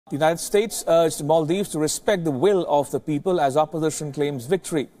The United States urged Maldives to respect the will of the people as opposition claims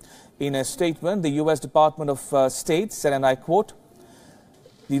victory. In a statement, the U.S. Department of State said, and I quote,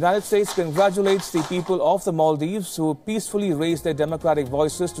 "The United States congratulates the people of the Maldives who peacefully raised their democratic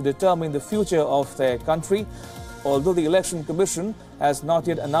voices to determine the future of their country. Although the Election Commission has not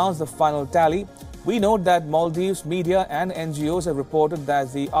yet announced the final tally, we note that Maldives media and NGOs have reported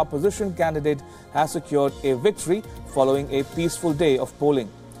that the opposition candidate has secured a victory following a peaceful day of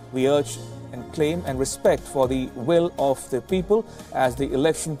polling. We urge and claim and respect for the will of the people as the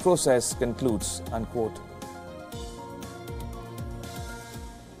election process concludes," unquote.